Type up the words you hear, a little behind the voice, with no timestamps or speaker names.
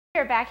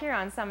We're back here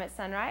on Summit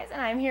Sunrise,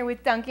 and I'm here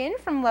with Duncan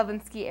from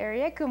Loveland Ski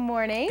Area. Good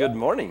morning. Good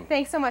morning.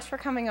 Thanks so much for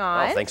coming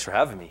on. Oh, thanks for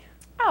having me.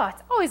 Oh,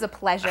 it's always a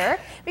pleasure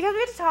because we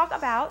get to talk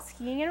about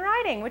skiing and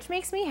riding, which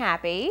makes me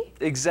happy.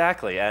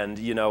 Exactly, and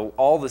you know,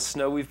 all the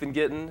snow we've been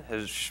getting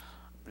has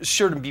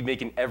sure to be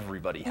making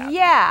everybody happy.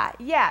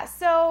 Yeah.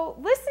 So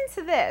listen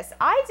to this.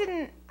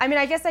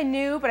 I guess I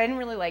knew, but I didn't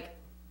really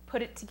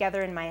put it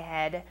together in my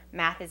head.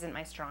 Math isn't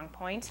my strong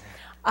point.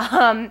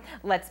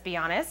 Let's be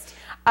honest.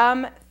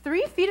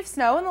 3 feet of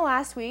snow in the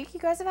last week you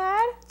guys have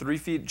had? 3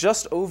 feet,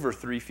 just over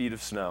 3 feet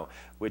of snow,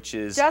 which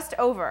is just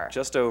over.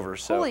 Just over.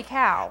 So, holy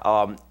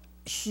cow!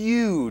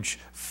 Huge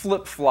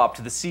flip-flop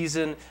to the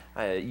season.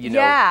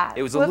 Yeah,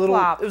 it was a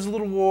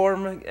little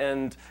warm,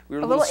 and we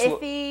were a little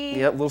iffy.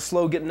 Yeah, a little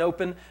slow getting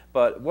open.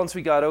 But once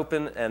we got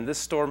open and this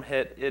storm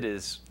hit, it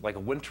is like a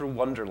winter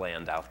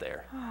wonderland out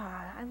there.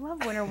 I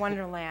love winter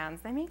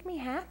wonderlands. They make me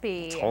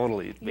happy.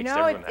 Totally, it makes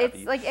everyone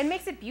happy. It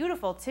makes it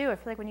beautiful too. I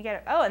feel like when you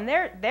get and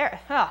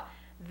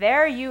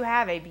there you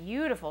have a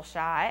beautiful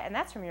shot, and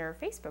that's from your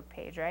Facebook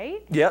page,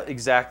 right? Yeah,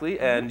 exactly.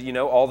 And you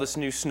know, all this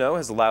new snow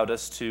has allowed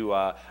us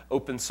to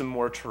open some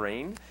more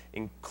terrain,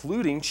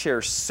 including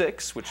Chair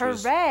 6, which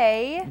was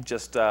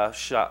just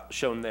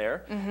shown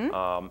there.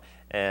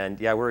 And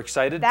yeah, we're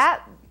excited.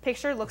 That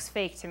picture looks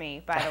fake to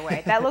me, by the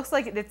way. That looks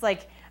like it's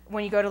like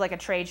when you go to a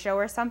trade show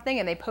or something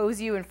and they pose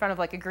you in front of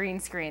a green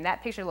screen.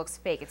 That picture looks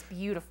fake. It's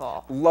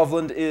beautiful.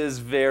 Loveland is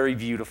very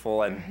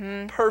beautiful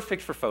and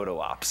perfect for photo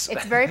ops.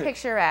 It's very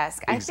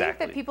picturesque. Exactly. I think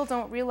that people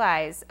don't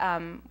realize,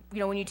 when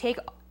you take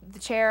the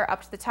chair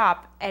up to the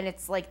top and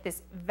it's like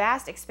this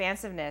vast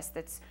expansiveness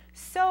it's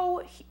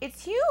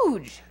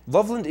huge.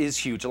 Loveland is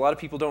huge. A lot of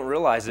people don't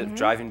realize it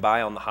driving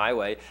by on the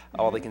highway.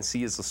 All they can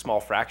see is a small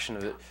fraction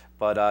of it.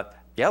 But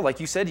yeah, like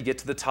you said, you get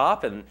to the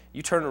top and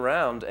you turn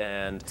around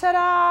and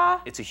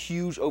ta-da! It's a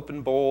huge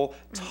open bowl,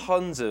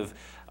 tons of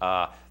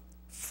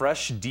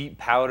fresh, deep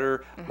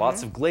powder,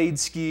 lots of glade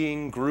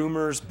skiing,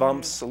 groomers,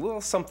 bumps, a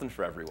little something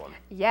for everyone.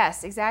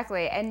 Yes,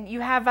 exactly. And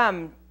you have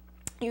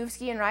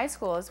ski and ride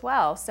school as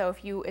well, so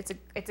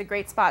it's a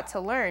great spot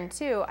to learn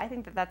too. I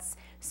think that's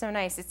so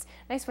nice. It's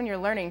nice when you're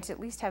learning to at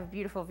least have a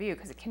beautiful view,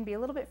 because it can be a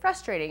little bit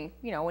frustrating,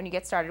 when you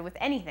get started with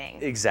anything.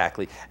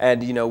 Exactly,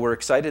 and we're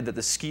excited that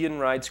the ski and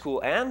ride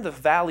school and the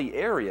Valley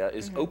area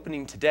is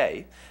opening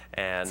today.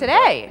 And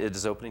today? It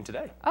is opening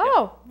today.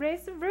 Oh, yeah.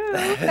 Raise the roof!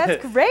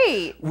 That's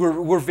great.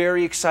 We're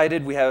very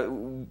excited.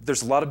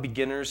 There's a lot of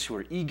beginners who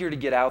are eager to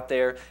get out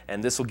there,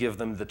 and this will give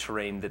them the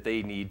terrain that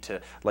they need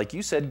to, like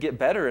you said, get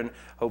better and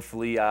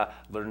hopefully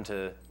learn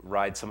to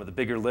ride some of the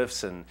bigger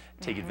lifts and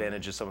take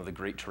advantage of some of the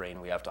great terrain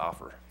we have to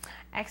offer.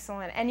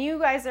 Excellent. And you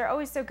guys are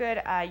always so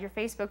good. Your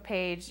Facebook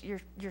page,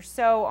 you're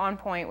so on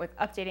point with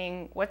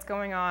updating what's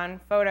going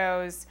on,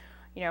 photos,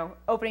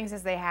 openings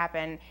as they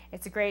happen.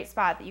 It's a great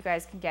spot that you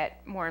guys can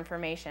get more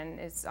information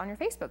is on your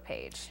Facebook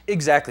page.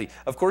 Exactly.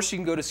 Of course, you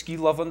can go to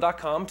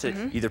skiloveland.com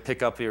to either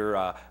pick up your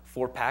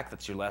 4-pack.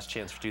 That's your last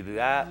chance to do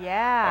that.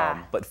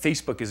 Yeah. But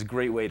Facebook is a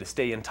great way to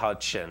stay in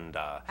touch and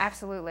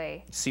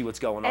absolutely see what's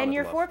going on. And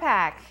your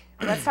 4-pack.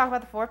 Let's talk about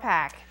the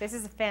 4-pack. This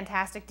is a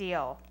fantastic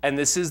deal. And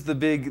this is the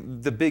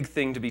big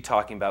thing to be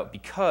talking about,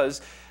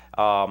 because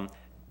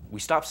we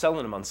stopped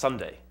selling them on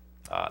Sunday.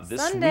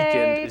 This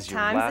weekend is your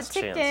last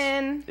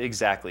chance.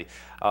 Exactly.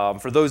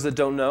 For those that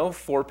don't know,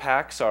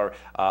 4-packs are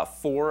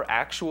 4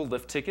 actual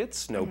lift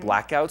tickets, no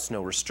blackouts,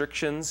 no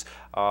restrictions.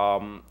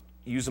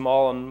 Use them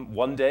all on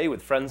one day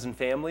with friends and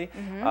family.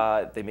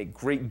 They make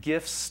great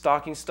gifts,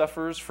 stocking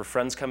stuffers for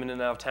friends coming in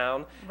and out of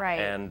town. Right.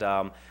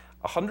 And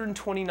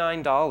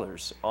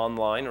 $129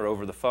 online or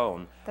over the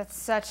phone. That's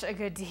such a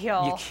good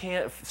deal. You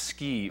can't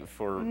ski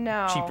for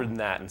cheaper than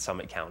that in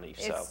Summit County.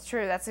 It's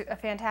true. That's a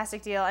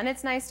fantastic deal, and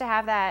it's nice to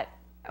have that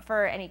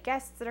for any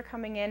guests that are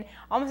coming in,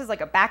 almost as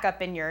like a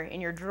backup in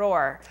your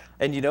drawer.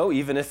 And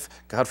even if,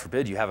 God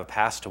forbid, you have a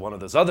pass to one of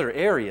those other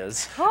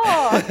areas.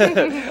 Oh,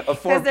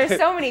 because there's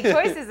so many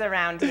choices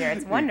around here.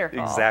 It's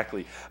wonderful.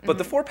 Exactly. But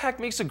the 4-pack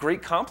makes a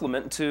great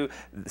complement to,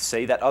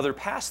 say, that other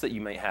pass that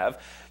you may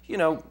have.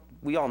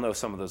 We all know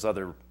some of those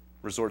other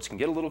resorts can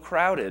get a little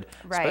crowded,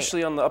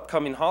 especially on the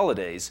upcoming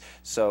holidays.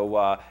 So,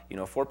 a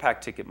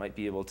 4-pack ticket might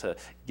be able to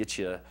get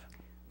you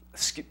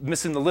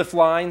missing the lift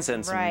lines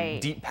and some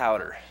deep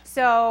powder.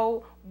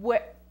 So,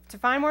 to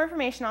find more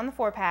information on the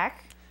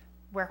 4-pack,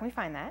 where can we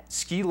find that?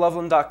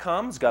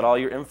 Skiloveland.com has got all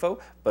your info,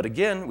 but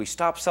again, we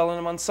stopped selling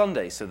them on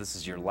Sunday, so this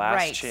is your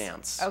last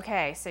chance.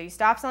 Okay, so you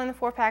stop selling the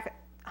 4-pack,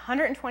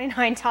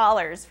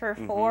 $129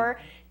 for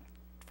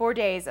 4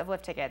 days of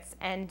lift tickets,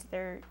 and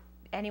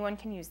anyone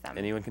can use them.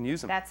 Anyone can use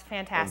them. That's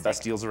fantastic.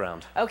 Best deals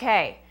around.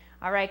 Okay.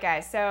 All right,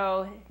 guys.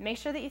 So make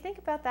sure that you think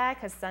about that,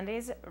 because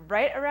Sunday's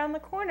right around the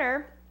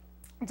corner.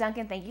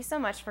 Duncan, thank you so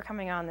much for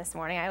coming on this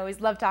morning. I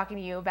always love talking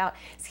to you about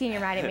skiing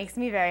and riding. It makes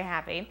me very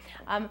happy.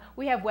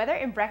 We have weather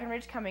in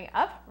Breckenridge coming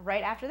up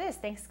right after this.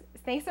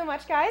 Thanks so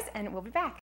much, guys, and we'll be back.